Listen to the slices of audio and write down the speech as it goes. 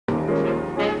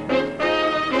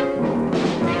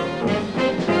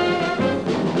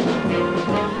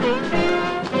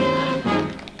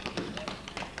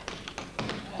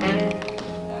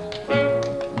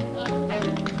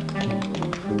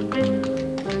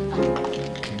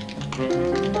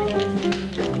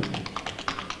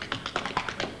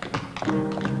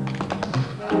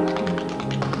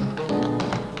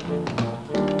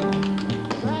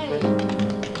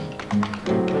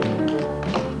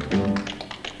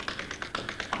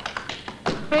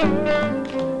Pick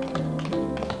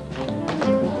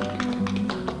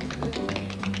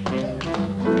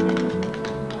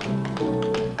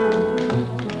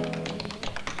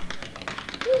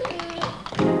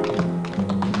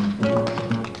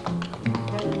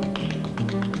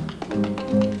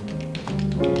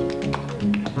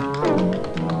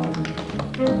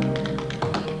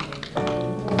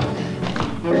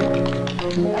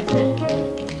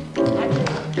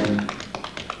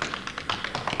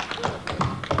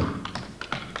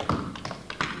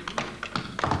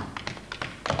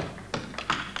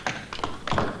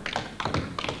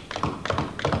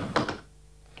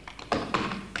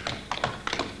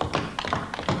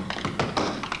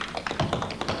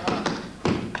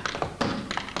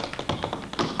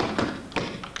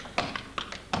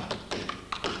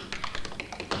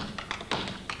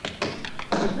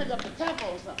up the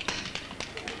tempo or something.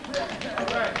 All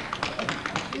right.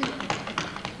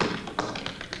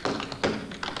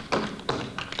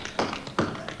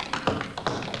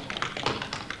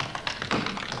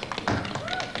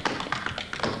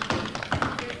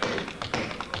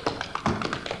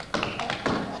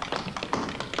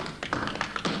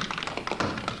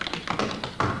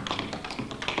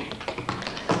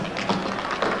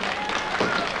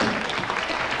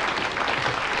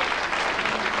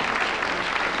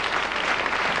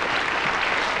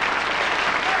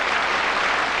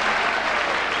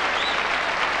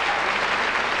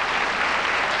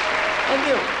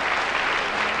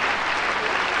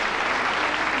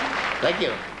 Thank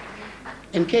you.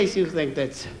 In case you think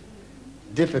that's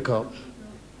difficult,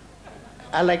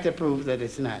 I like to prove that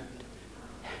it's not.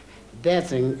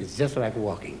 Dancing is just like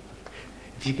walking.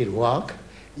 If you can walk,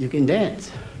 you can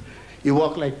dance. You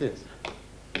walk like this.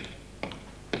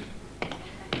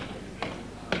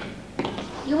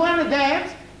 You want to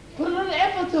dance? Put a little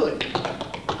effort to it.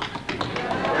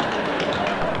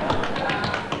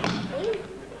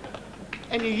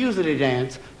 And you usually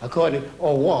dance according,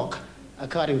 or walk,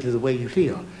 according to the way you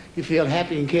feel. You feel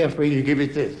happy and carefree, you give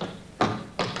it this.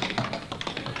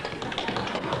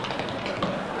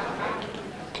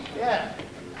 Yeah.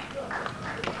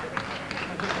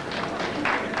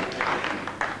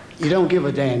 You don't give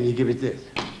a damn, you give it this.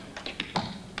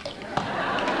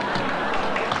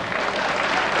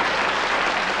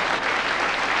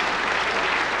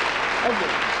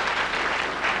 Okay.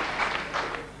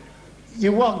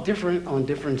 You walk different on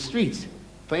different streets.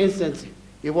 For instance,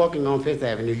 you're walking on Fifth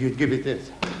Avenue, you'd give it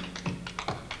this.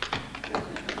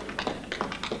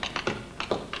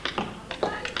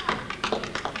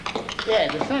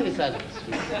 Yeah, the sunny side of the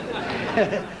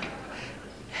street.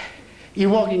 You're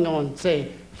walking on,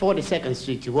 say, 42nd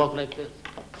Street, you walk like this.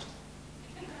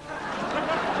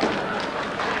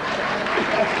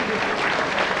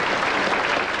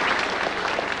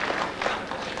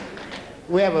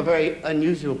 We have a very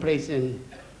unusual place in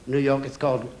New York, it's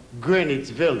called Greenwich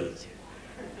Village.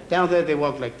 Down there, they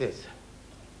walk like this.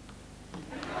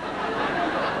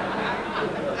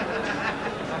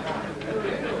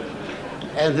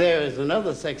 And there is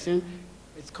another section,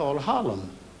 it's called Harlem.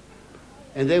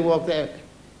 And they walk there,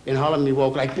 in Harlem, you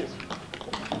walk like this.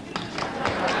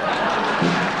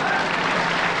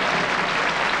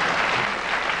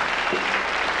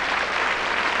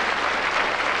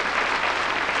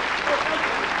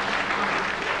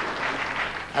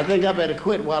 I think I better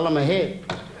quit while I'm ahead.